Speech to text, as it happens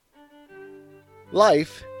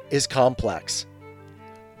Life is complex.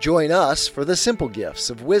 Join us for the simple gifts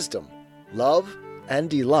of wisdom, love, and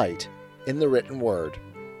delight in the written word.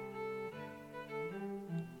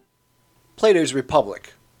 Plato's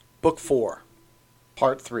Republic, Book 4,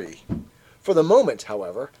 Part 3. For the moment,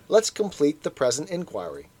 however, let's complete the present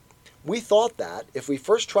inquiry. We thought that, if we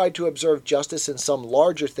first tried to observe justice in some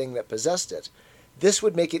larger thing that possessed it, this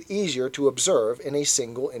would make it easier to observe in a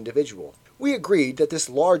single individual. We agreed that this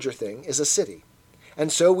larger thing is a city,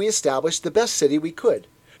 and so we established the best city we could,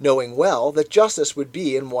 knowing well that justice would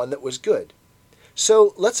be in one that was good.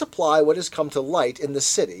 So let's apply what has come to light in the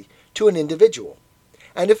city to an individual,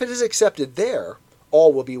 and if it is accepted there,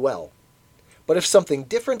 all will be well. But if something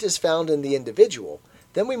different is found in the individual,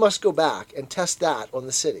 then we must go back and test that on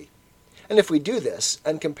the city. And if we do this,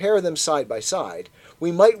 and compare them side by side,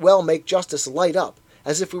 we might well make justice light up,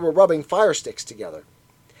 as if we were rubbing fire sticks together.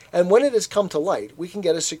 And when it has come to light, we can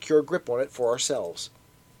get a secure grip on it for ourselves.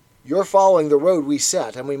 You're following the road we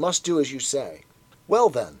set, and we must do as you say. Well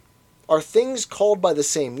then, are things called by the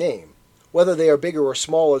same name, whether they are bigger or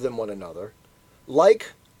smaller than one another,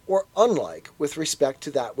 like or unlike with respect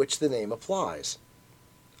to that which the name applies?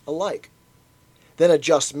 Alike. Then a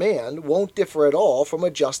just man won't differ at all from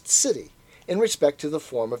a just city in respect to the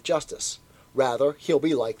form of justice. Rather, he'll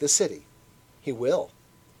be like the city. He will.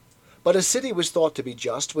 But a city was thought to be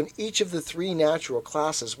just when each of the three natural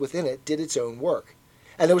classes within it did its own work,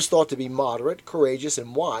 and it was thought to be moderate, courageous,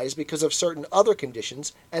 and wise because of certain other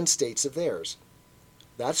conditions and states of theirs.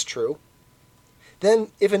 That's true. Then,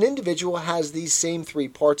 if an individual has these same three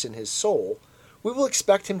parts in his soul, we will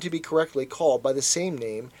expect him to be correctly called by the same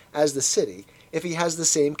name as the city if he has the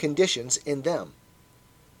same conditions in them.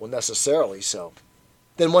 Well, necessarily so.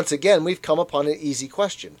 Then once again we've come upon an easy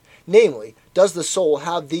question. Namely, does the soul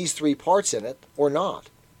have these three parts in it or not?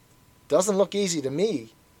 Doesn't look easy to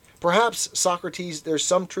me. Perhaps, Socrates, there's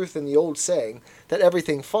some truth in the old saying that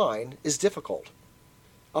everything fine is difficult.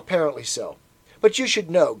 Apparently so. But you should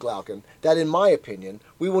know, Glaucon, that in my opinion,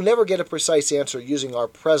 we will never get a precise answer using our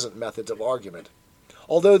present methods of argument,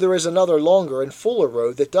 although there is another longer and fuller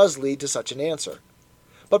road that does lead to such an answer.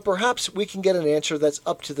 But perhaps we can get an answer that's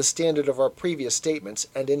up to the standard of our previous statements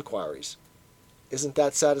and inquiries. Isn't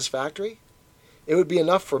that satisfactory? It would be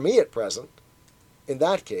enough for me at present. In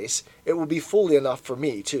that case, it will be fully enough for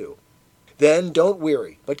me, too. Then don't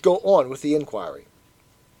weary, but go on with the inquiry.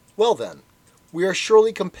 Well then, we are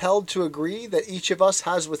surely compelled to agree that each of us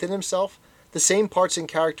has within himself the same parts and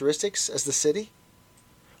characteristics as the city?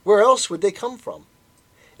 Where else would they come from?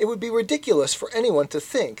 It would be ridiculous for anyone to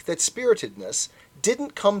think that spiritedness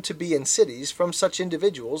didn't come to be in cities from such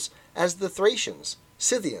individuals as the Thracians,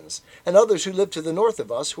 Scythians, and others who live to the north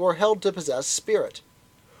of us who are held to possess spirit.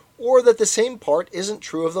 Or that the same part isn't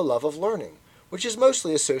true of the love of learning, which is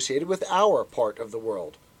mostly associated with our part of the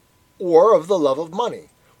world. Or of the love of money,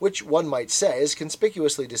 which one might say is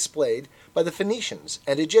conspicuously displayed by the Phoenicians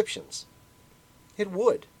and Egyptians. It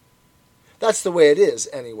would. That's the way it is,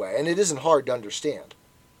 anyway, and it isn't hard to understand.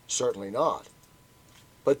 Certainly not.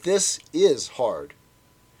 But this is hard.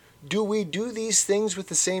 Do we do these things with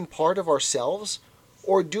the same part of ourselves,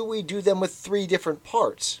 or do we do them with three different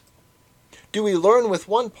parts? Do we learn with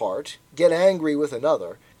one part, get angry with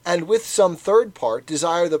another, and with some third part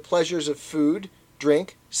desire the pleasures of food,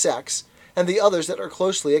 drink, sex, and the others that are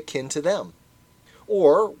closely akin to them?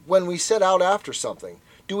 Or, when we set out after something,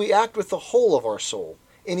 do we act with the whole of our soul,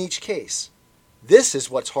 in each case? This is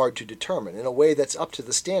what's hard to determine in a way that's up to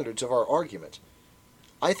the standards of our argument.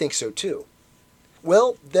 I think so too.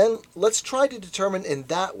 Well, then, let's try to determine in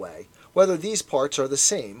that way whether these parts are the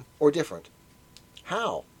same or different.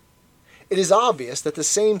 How? It is obvious that the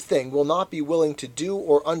same thing will not be willing to do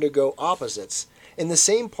or undergo opposites in the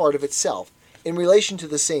same part of itself in relation to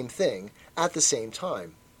the same thing at the same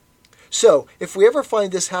time. So, if we ever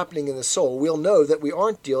find this happening in the soul, we'll know that we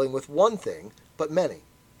aren't dealing with one thing, but many.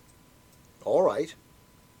 All right.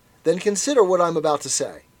 Then consider what I'm about to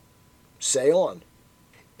say. Say on.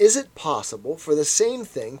 Is it possible for the same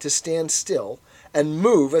thing to stand still and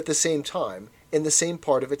move at the same time in the same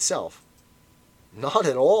part of itself? Not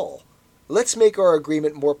at all. Let's make our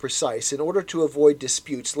agreement more precise in order to avoid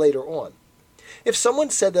disputes later on. If someone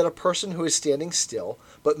said that a person who is standing still,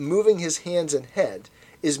 but moving his hands and head,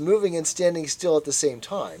 is moving and standing still at the same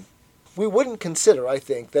time, we wouldn't consider, I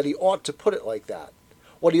think, that he ought to put it like that.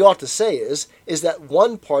 What he ought to say is that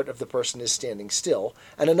one part of the person is standing still,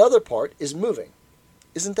 and another part is moving.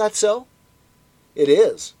 Isn't that so? It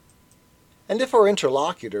is. And if our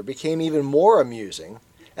interlocutor became even more amusing,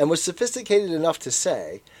 and was sophisticated enough to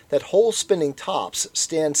say that whole spinning tops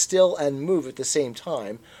stand still and move at the same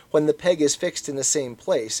time when the peg is fixed in the same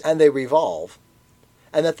place and they revolve,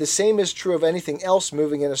 and that the same is true of anything else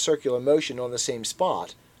moving in a circular motion on the same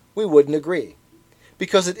spot, we wouldn't agree,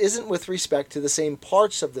 because it isn't with respect to the same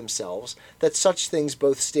parts of themselves that such things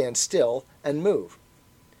both stand still and move.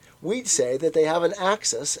 We'd say that they have an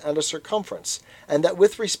axis and a circumference, and that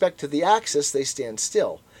with respect to the axis they stand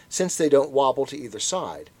still, since they don't wobble to either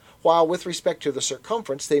side, while with respect to the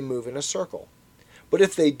circumference they move in a circle. But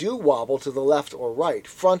if they do wobble to the left or right,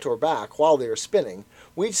 front or back, while they are spinning,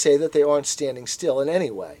 we'd say that they aren't standing still in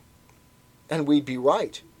any way. And we'd be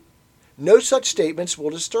right. No such statements will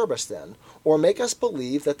disturb us then, or make us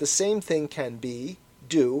believe that the same thing can be,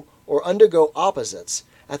 do, or undergo opposites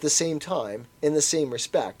at the same time, in the same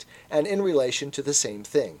respect, and in relation to the same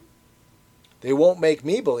thing. They won't make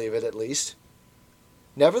me believe it, at least.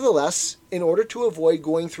 Nevertheless, in order to avoid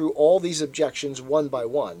going through all these objections one by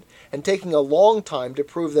one, and taking a long time to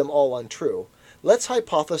prove them all untrue, let's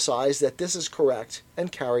hypothesize that this is correct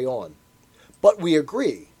and carry on. But we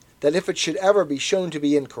agree that if it should ever be shown to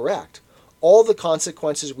be incorrect, all the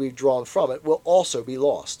consequences we've drawn from it will also be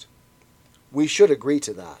lost. We should agree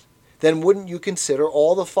to that. Then wouldn't you consider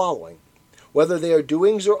all the following, whether they are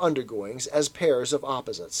doings or undergoings, as pairs of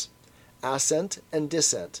opposites: assent and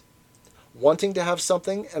dissent, wanting to have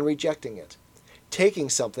something and rejecting it, taking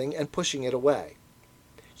something and pushing it away?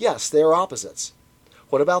 Yes, they are opposites.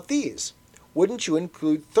 What about these? Wouldn't you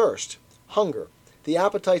include thirst, hunger, the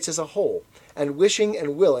appetites as a whole, and wishing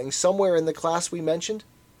and willing somewhere in the class we mentioned?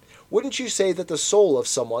 Wouldn't you say that the soul of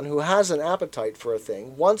someone who has an appetite for a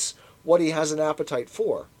thing wants what he has an appetite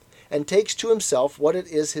for, and takes to himself what it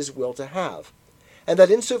is his will to have, and that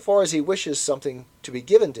insofar as he wishes something to be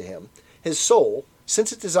given to him, his soul,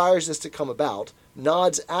 since it desires this to come about,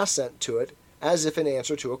 nods assent to it as if in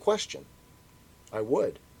answer to a question? I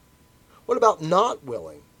would. What about not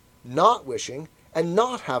willing, not wishing, and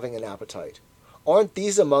not having an appetite? Aren't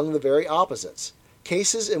these among the very opposites,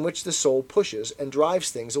 cases in which the soul pushes and drives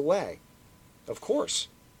things away? Of course.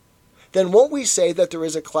 Then won't we say that there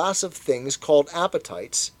is a class of things called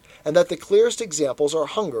appetites, and that the clearest examples are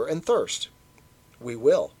hunger and thirst? We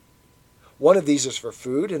will. One of these is for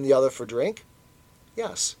food and the other for drink?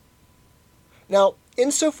 Yes. Now,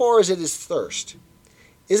 insofar as it is thirst,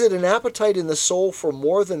 is it an appetite in the soul for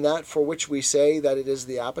more than that for which we say that it is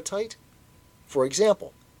the appetite? For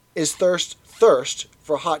example, is thirst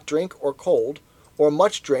for hot drink or cold, or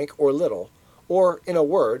much drink or little, or, in a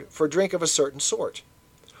word, for drink of a certain sort?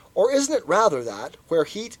 Or isn't it rather that, where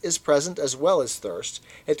heat is present as well as thirst,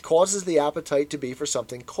 it causes the appetite to be for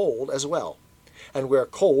something cold as well, and where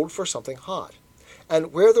cold for something hot?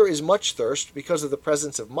 And where there is much thirst because of the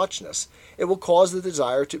presence of muchness, it will cause the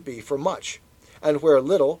desire to be for much, and where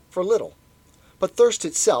little for little. But thirst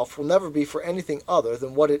itself will never be for anything other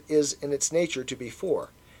than what it is in its nature to be for,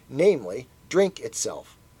 namely, drink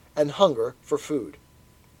itself, and hunger for food.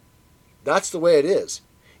 That's the way it is.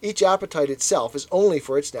 Each appetite itself is only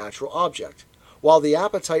for its natural object, while the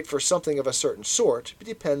appetite for something of a certain sort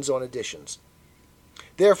depends on additions.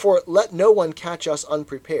 Therefore, let no one catch us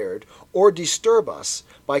unprepared, or disturb us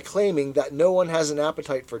by claiming that no one has an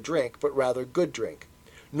appetite for drink, but rather good drink,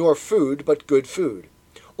 nor food, but good food,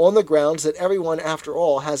 on the grounds that everyone after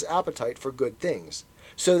all has appetite for good things,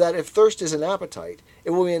 so that if thirst is an appetite, it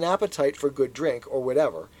will be an appetite for good drink or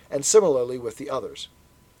whatever, and similarly with the others.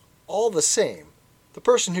 All the same, the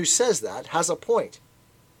person who says that has a point.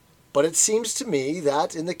 But it seems to me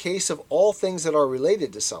that in the case of all things that are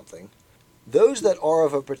related to something, those that are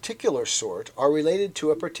of a particular sort are related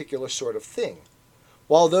to a particular sort of thing,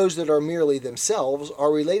 while those that are merely themselves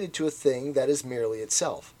are related to a thing that is merely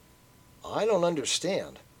itself. I don't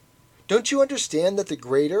understand. Don't you understand that the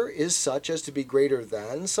greater is such as to be greater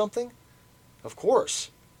than something? Of course.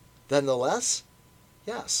 Than the less?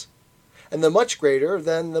 Yes. And the much greater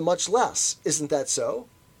than the much less. Isn't that so?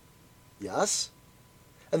 Yes.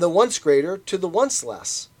 And the once greater to the once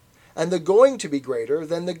less. And the going to be greater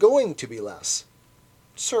than the going to be less.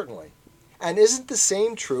 Certainly. And isn't the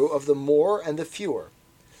same true of the more and the fewer,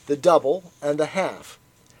 the double and the half,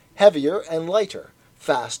 heavier and lighter,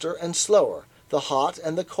 faster and slower, the hot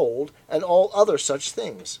and the cold, and all other such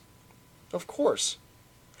things? Of course.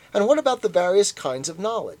 And what about the various kinds of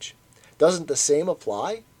knowledge? Doesn't the same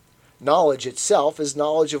apply? Knowledge itself is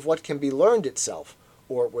knowledge of what can be learned itself,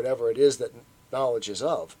 or whatever it is that knowledge is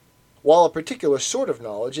of, while a particular sort of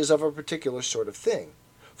knowledge is of a particular sort of thing.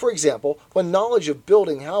 For example, when knowledge of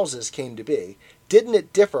building houses came to be, didn't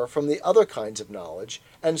it differ from the other kinds of knowledge,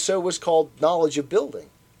 and so was called knowledge of building?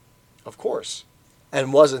 Of course.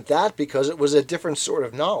 And wasn't that because it was a different sort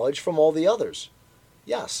of knowledge from all the others?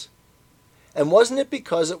 Yes. And wasn't it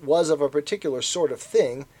because it was of a particular sort of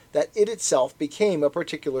thing that it itself became a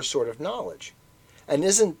particular sort of knowledge? And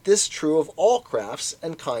isn't this true of all crafts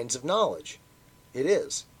and kinds of knowledge? It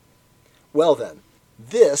is. Well then,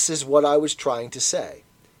 this is what I was trying to say,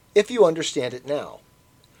 if you understand it now.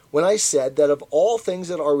 When I said that of all things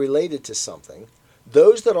that are related to something,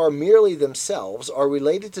 those that are merely themselves are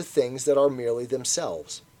related to things that are merely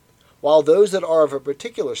themselves, while those that are of a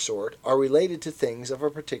particular sort are related to things of a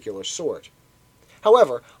particular sort.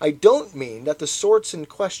 However, I don't mean that the sorts in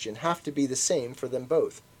question have to be the same for them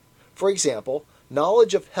both. For example,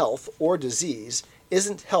 knowledge of health or disease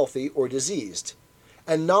isn't healthy or diseased,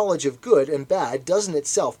 and knowledge of good and bad doesn't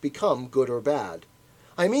itself become good or bad.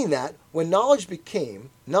 I mean that when knowledge became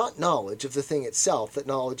not knowledge of the thing itself that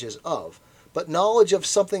knowledge is of, but knowledge of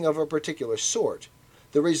something of a particular sort,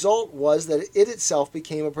 the result was that it itself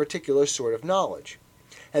became a particular sort of knowledge,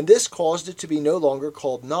 and this caused it to be no longer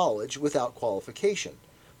called knowledge without qualification,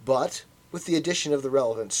 but, with the addition of the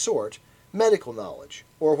relevant sort, medical knowledge,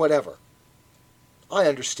 or whatever. I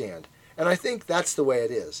understand, and I think that's the way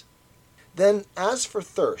it is. Then, as for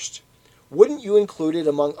thirst, wouldn't you include it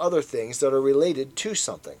among other things that are related to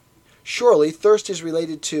something? Surely thirst is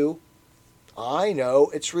related to... I know,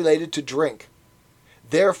 it's related to drink.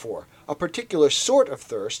 Therefore, a particular sort of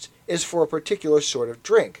thirst is for a particular sort of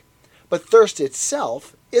drink, but thirst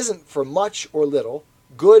itself isn't for much or little,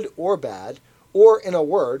 good or bad, or, in a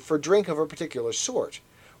word, for drink of a particular sort.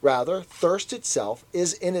 Rather, thirst itself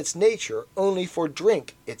is in its nature only for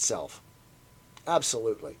drink itself.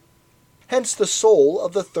 Absolutely. Hence the soul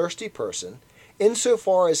of the thirsty person,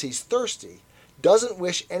 insofar as he's thirsty, doesn't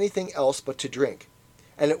wish anything else but to drink,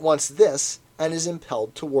 and it wants this and is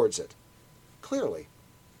impelled towards it. Clearly.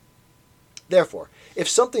 Therefore, if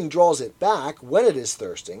something draws it back when it is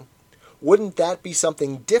thirsting, wouldn't that be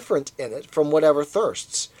something different in it from whatever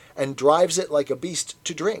thirsts, and drives it like a beast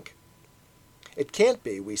to drink? It can't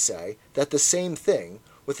be, we say, that the same thing,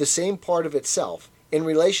 with the same part of itself, in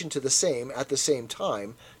relation to the same at the same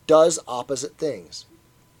time, does opposite things.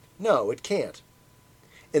 No, it can't.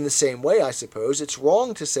 In the same way, I suppose, it's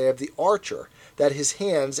wrong to say of the archer that his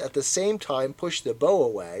hands at the same time push the bow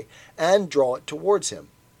away and draw it towards him.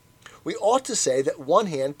 We ought to say that one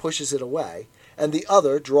hand pushes it away, and the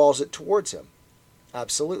other draws it towards him.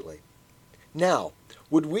 Absolutely. Now,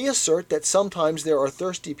 would we assert that sometimes there are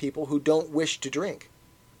thirsty people who don't wish to drink?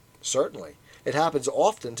 Certainly. It happens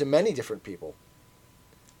often to many different people.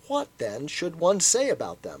 What, then, should one say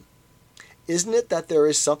about them? Isn't it that there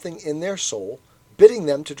is something in their soul bidding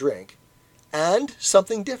them to drink, and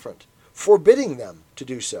something different, forbidding them to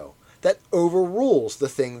do so, that overrules the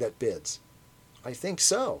thing that bids? I think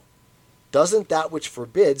so. Doesn't that which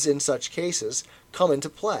forbids in such cases come into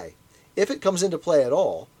play, if it comes into play at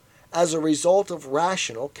all, as a result of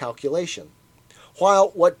rational calculation, while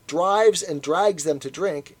what drives and drags them to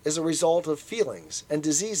drink is a result of feelings and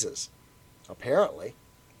diseases? Apparently.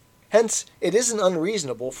 Hence, it isn't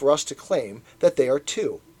unreasonable for us to claim that they are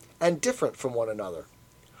two, and different from one another.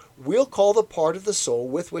 We'll call the part of the soul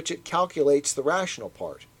with which it calculates the rational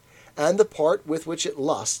part, and the part with which it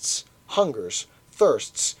lusts, hungers,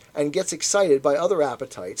 thirsts, and gets excited by other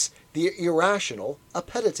appetites, the irrational,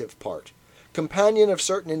 appetitive part, companion of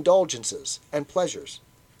certain indulgences and pleasures.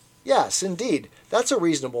 Yes, indeed, that's a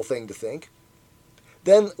reasonable thing to think.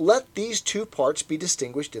 Then let these two parts be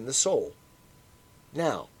distinguished in the soul.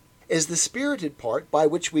 Now, is the spirited part by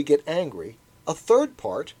which we get angry a third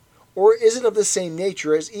part, or is it of the same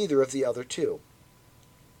nature as either of the other two?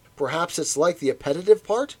 Perhaps it's like the appetitive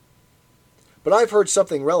part? But I've heard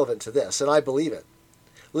something relevant to this, and I believe it.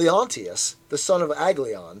 Leontius, the son of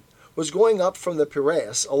Aglion, was going up from the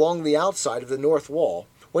Piraeus along the outside of the north wall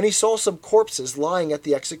when he saw some corpses lying at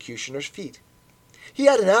the executioner's feet. He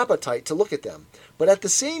had an appetite to look at them, but at the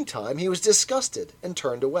same time he was disgusted and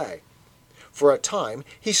turned away. For a time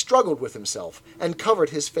he struggled with himself and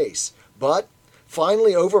covered his face, but,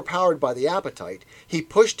 finally overpowered by the appetite, he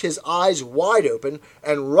pushed his eyes wide open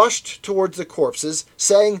and rushed towards the corpses,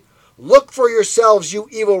 saying, "Look for yourselves, you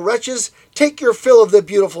evil wretches! Take your fill of the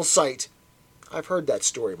beautiful sight!" I've heard that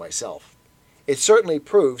story myself. It certainly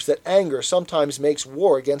proves that anger sometimes makes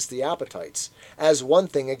war against the appetites, as one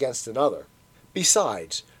thing against another.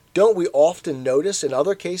 Besides, don't we often notice in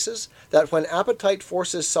other cases that when appetite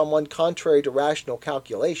forces someone contrary to rational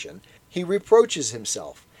calculation, he reproaches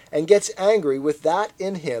himself, and gets angry with that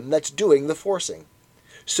in him that's doing the forcing?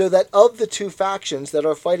 So that of the two factions that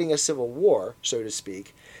are fighting a civil war, so to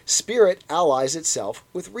speak, spirit allies itself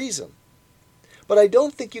with reason. But I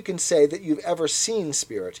don't think you can say that you've ever seen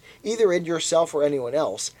spirit, either in yourself or anyone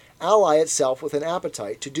else, ally itself with an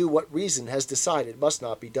appetite to do what reason has decided must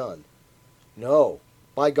not be done. No,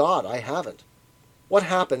 by God, I haven't. What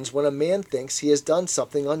happens when a man thinks he has done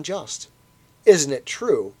something unjust? Isn't it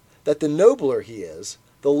true that the nobler he is,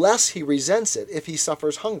 the less he resents it if he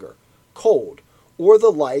suffers hunger, cold, or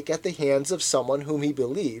the like at the hands of someone whom he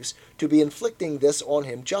believes to be inflicting this on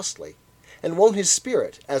him justly? And won't his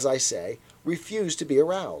spirit, as I say, refuse to be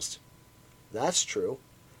aroused? That's true.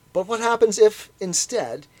 But what happens if,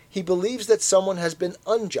 instead, he believes that someone has been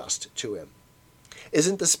unjust to him?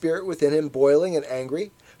 Isn't the spirit within him boiling and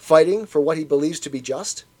angry, fighting for what he believes to be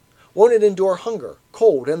just? Won't it endure hunger,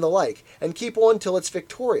 cold, and the like, and keep on till it's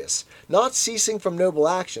victorious, not ceasing from noble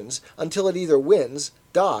actions until it either wins,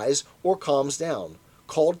 dies, or calms down,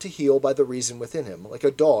 called to heel by the reason within him, like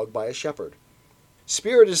a dog by a shepherd?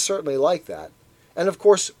 Spirit is certainly like that, and of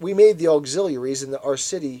course we made the auxiliaries in our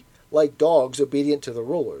city like dogs obedient to the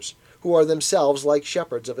rulers, who are themselves like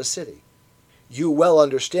shepherds of a city. You well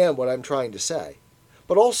understand what I'm trying to say,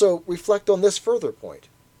 but also reflect on this further point.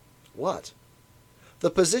 What? The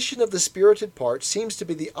position of the spirited part seems to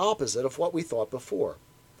be the opposite of what we thought before.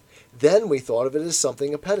 Then we thought of it as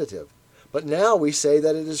something appetitive, but now we say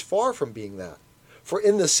that it is far from being that. For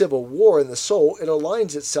in the civil war in the soul it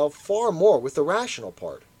aligns itself far more with the rational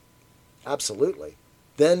part. Absolutely.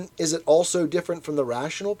 Then is it also different from the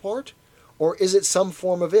rational part? Or is it some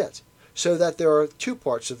form of it, so that there are two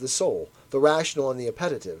parts of the soul, the rational and the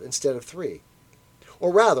appetitive, instead of three?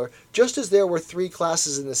 Or rather, just as there were three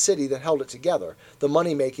classes in the city that held it together, the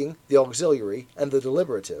money-making, the auxiliary, and the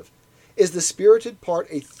deliberative, is the spirited part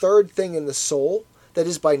a third thing in the soul that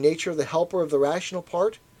is by nature the helper of the rational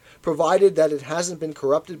part, provided that it hasn't been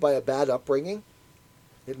corrupted by a bad upbringing?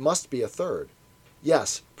 It must be a third.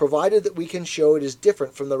 Yes, provided that we can show it is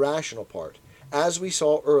different from the rational part, as we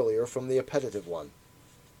saw earlier from the appetitive one.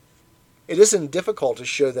 It isn't difficult to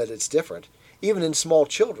show that it's different. Even in small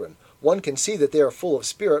children, one can see that they are full of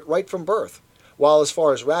spirit right from birth, while as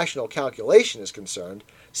far as rational calculation is concerned,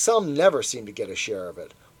 some never seem to get a share of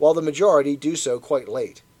it, while the majority do so quite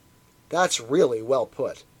late. That's really well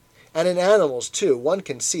put. And in animals, too, one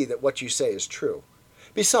can see that what you say is true.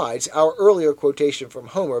 Besides, our earlier quotation from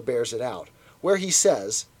Homer bears it out, where he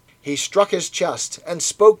says, "He struck his chest and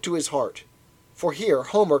spoke to his heart." For here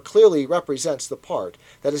Homer clearly represents the part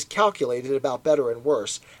that is calculated about better and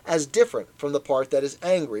worse as different from the part that is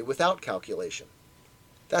angry without calculation.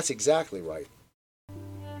 That's exactly right.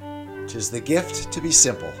 'Tis the gift to be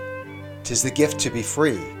simple. 'Tis the gift to be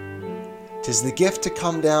free. 'Tis the gift to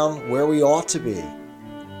come down where we ought to be.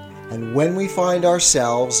 And when we find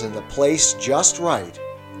ourselves in the place just right,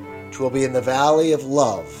 'twill be in the valley of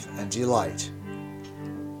love and delight.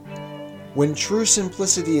 When true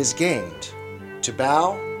simplicity is gained, to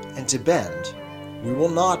bow and to bend, we will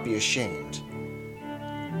not be ashamed.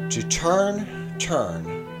 To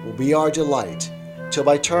turn will be our delight, till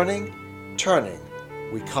by turning,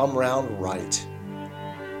 we come round right.